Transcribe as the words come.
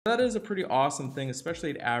That is a pretty awesome thing, especially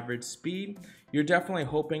at average speed. You're definitely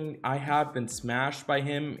hoping. I have been smashed by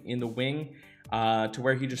him in the wing to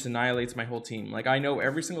where he just annihilates my whole team. Like, I know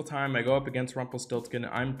every single time I go up against Rumpelstiltskin,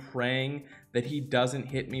 I'm praying that he doesn't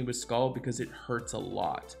hit me with Skull because it hurts a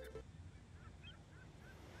lot.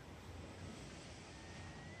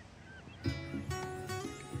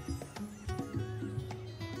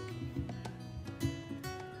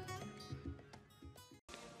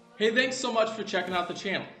 Hey, thanks so much for checking out the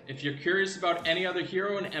channel. If you're curious about any other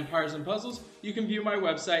hero in Empires and Puzzles, you can view my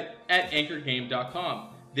website at anchorgame.com.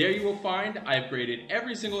 There you will find I've graded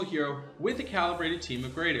every single hero with a calibrated team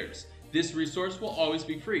of graders. This resource will always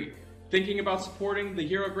be free. Thinking about supporting the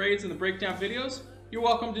hero grades and the breakdown videos? You're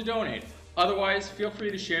welcome to donate. Otherwise, feel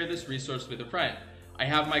free to share this resource with a friend. I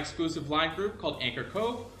have my exclusive line group called Anchor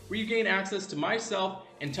Cove, where you gain access to myself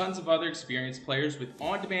and tons of other experienced players with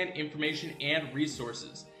on-demand information and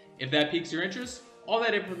resources. If that piques your interest, all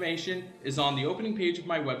that information is on the opening page of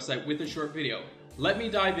my website with a short video. Let me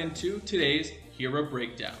dive into today's hero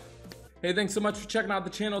breakdown. Hey, thanks so much for checking out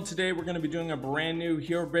the channel. Today we're going to be doing a brand new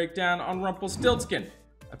hero breakdown on Rumpelstiltskin.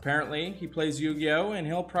 Apparently he plays Yu-Gi-Oh! And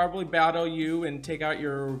he'll probably battle you and take out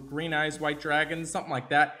your green eyes, white dragon, something like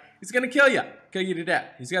that. He's going to kill you to death.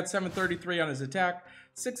 He's got 733 on his attack,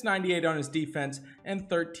 698 on his defense, and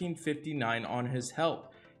 1359 on his health.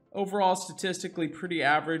 Overall, statistically pretty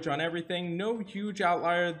average on everything. No huge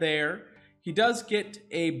outlier there. He does get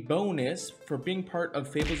a bonus for being part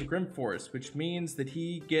of Fables of Grim Forest, which means that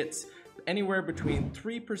he gets anywhere between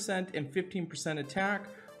 3% and 15% attack,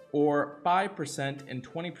 or 5% and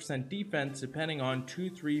 20% defense, depending on 2,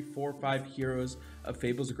 3, 4, 5 heroes of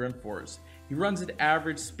Fables of Grim Forest. He runs at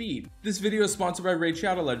average speed. This video is sponsored by Raid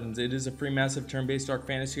Shadow Legends. It is a free massive turn-based dark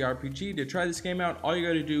fantasy RPG. To try this game out, all you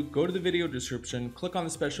gotta do, go to the video description, click on the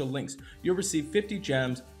special links. You'll receive 50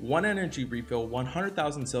 gems, 1 energy refill,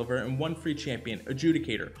 100,000 silver, and 1 free champion,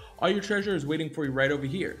 Adjudicator. All your treasure is waiting for you right over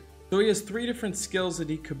here. So he has 3 different skills that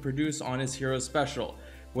he could produce on his hero special.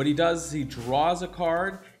 What he does is he draws a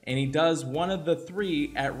card, and he does one of the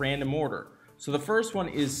 3 at random order. So the first one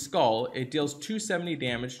is Skull. It deals 270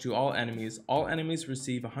 damage to all enemies. All enemies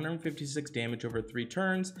receive 156 damage over 3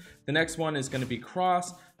 turns. The next one is going to be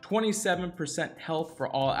Cross. 27% health for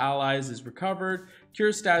all allies is recovered.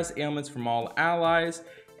 Cure status ailments from all allies.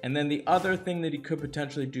 And then the other thing that he could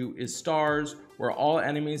potentially do is Stars, where all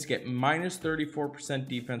enemies get minus 34%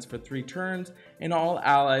 defense for 3 turns, and all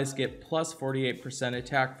allies get plus 48%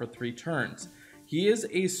 attack for 3 turns. He is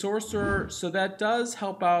a sorcerer, so that does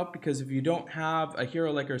help out, because if you don't have a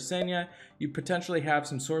hero like Ursenia, you potentially have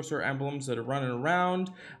some sorcerer emblems that are running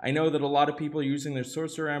around. I know that a lot of people are using their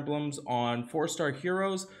sorcerer emblems on 4-star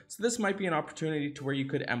heroes, so this might be an opportunity to where you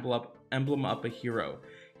could emblem up a hero.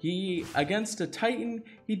 He, against a Titan,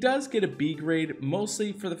 he does get a B grade,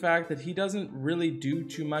 mostly for the fact that he doesn't really do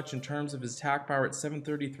too much in terms of his attack power at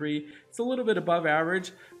 733. It's a little bit above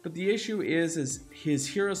average, but the issue is his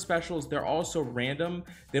hero specials, they're also random.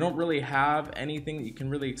 They don't really have anything that you can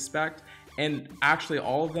really expect, and actually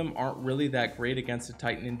all of them aren't really that great against a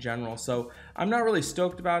Titan in general, so I'm not really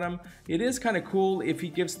stoked about him. It is kind of cool if he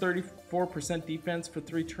gives 34% defense for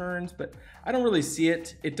 3 turns, but I don't really see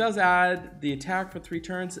it. It does add the attack for 3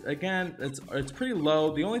 turns. Again, it's pretty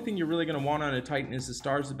low. The only thing you're really going to want on a Titan is the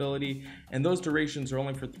Stars ability, and those durations are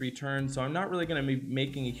only for 3 turns, so I'm not really going to be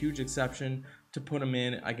making a huge exception to put him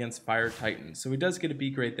in against Fire Titans. So he does get a B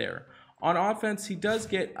grade there. On offense, he does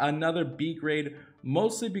get another B grade,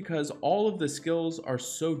 mostly because all of the skills are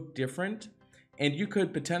so different, and you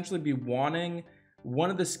could potentially be wanting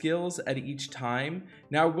one of the skills at each time.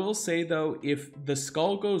 Now, I will say though, if the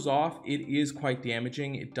Skull goes off, it is quite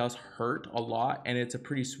damaging. It does hurt a lot, and it's a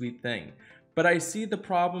pretty sweet thing. But I see the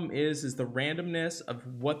problem is the randomness of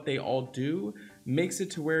what they all do makes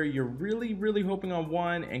it to where you're really hoping on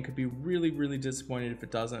one and could be really disappointed if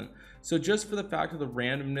it doesn't. So just for the fact of the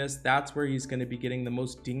randomness, that's where he's going to be getting the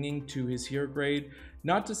most dinging to his hero grade.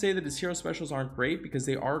 Not to say that his hero specials aren't great, because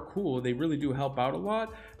they are cool, they really do help out a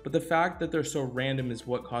lot, but the fact that they're so random is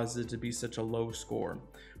what causes it to be such a low score.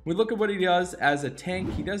 When we look at what he does as a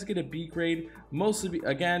tank, he does get a B grade, mostly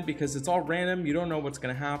again because it's all random, you don't know what's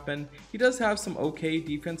going to happen. He does have some okay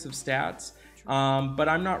defensive stats, but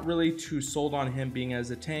I'm not really too sold on him being as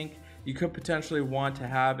a tank. You could potentially want to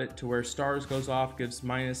have it to where Stars goes off, gives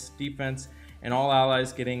minus defense, and all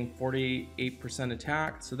allies getting 48%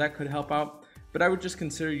 attack, so that could help out. But I would just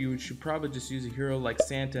consider you should probably just use a hero like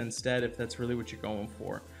Santa instead if that's really what you're going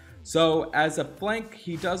for. So as a flank,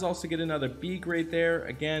 he does also get another B grade there.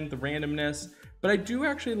 Again, the randomness, but I do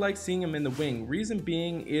actually like seeing him in the wing. Reason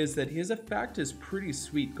being is that his effect is pretty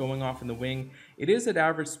sweet going off in the wing. It is at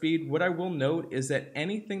average speed. What I will note is that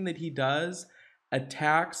anything that he does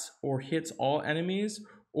attacks or hits all enemies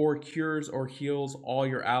or cures or heals all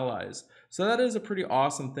your allies. So that is a pretty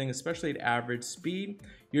awesome thing, especially at average speed.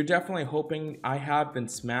 You're definitely hoping. I have been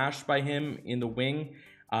smashed by him in the wing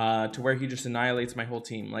to where he just annihilates my whole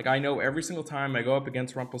team. Like, I know every single time I go up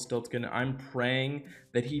against Rumpelstiltskin, I'm praying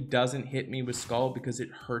that he doesn't hit me with Skull because it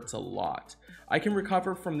hurts a lot. I can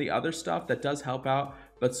recover from the other stuff that does help out,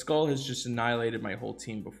 but Skull has just annihilated my whole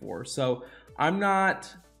team before. So I'm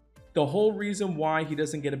not... The whole reason why he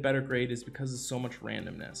doesn't get a better grade is because of so much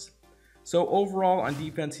randomness. So overall on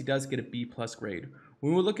defense, he does get a B+ grade.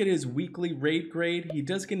 When we look at his weekly raid grade, he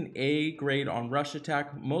does get an A grade on rush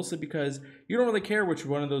attack, mostly because you don't really care which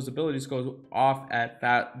one of those abilities goes off at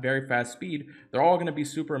very fast speed. They're all going to be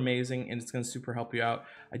super amazing, and it's going to super help you out.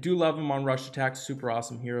 I do love him on rush attack, super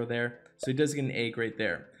awesome hero there. So he does get an A grade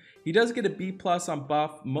there. He does get a B+ on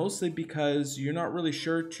buff, mostly because you're not really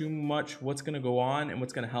sure too much what's going to go on and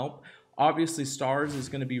what's going to help. Obviously, Stars is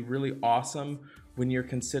going to be really awesome when you're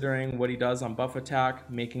considering what he does on buff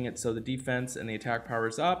attack, making it so the defense and the attack power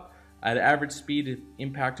is up. At average speed,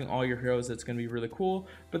 impacting all your heroes, that's going to be really cool.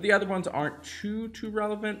 But the other ones aren't too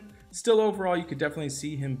relevant. Still, overall, you could definitely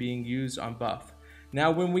see him being used on buff.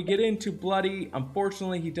 Now, when we get into Bloody,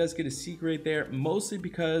 unfortunately, he does get a C grade there, mostly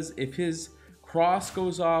because if his cross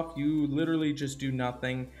goes off, you literally just do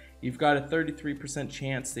nothing. You've got a 33%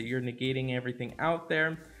 chance that you're negating everything out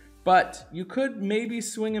there. But you could maybe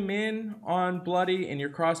swing him in on Bloody and you're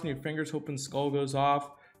crossing your fingers hoping Skull goes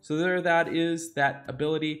off. So there, that is that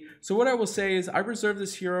ability. So what I will say is I reserve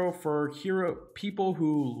this hero for people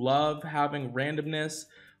who love having randomness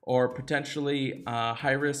or potentially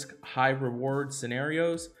high risk, high reward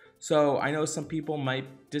scenarios. So I know some people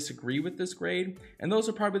might disagree with this grade, and those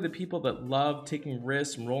are probably the people that love taking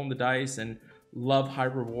risks and rolling the dice and love high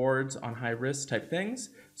rewards on high risk type things.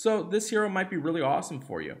 So this hero might be really awesome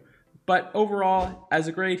for you. But overall, as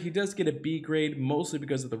a grade, he does get a B grade, mostly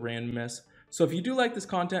because of the randomness. So if you do like this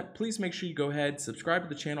content, please make sure you go ahead, subscribe to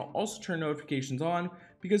the channel, also turn notifications on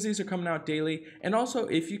because these are coming out daily. And also,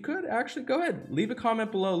 if you could, actually go ahead, leave a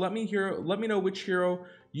comment below. Let me know which hero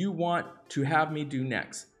you want to have me do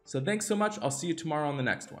next. So thanks so much. I'll see you tomorrow on the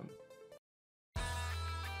next one.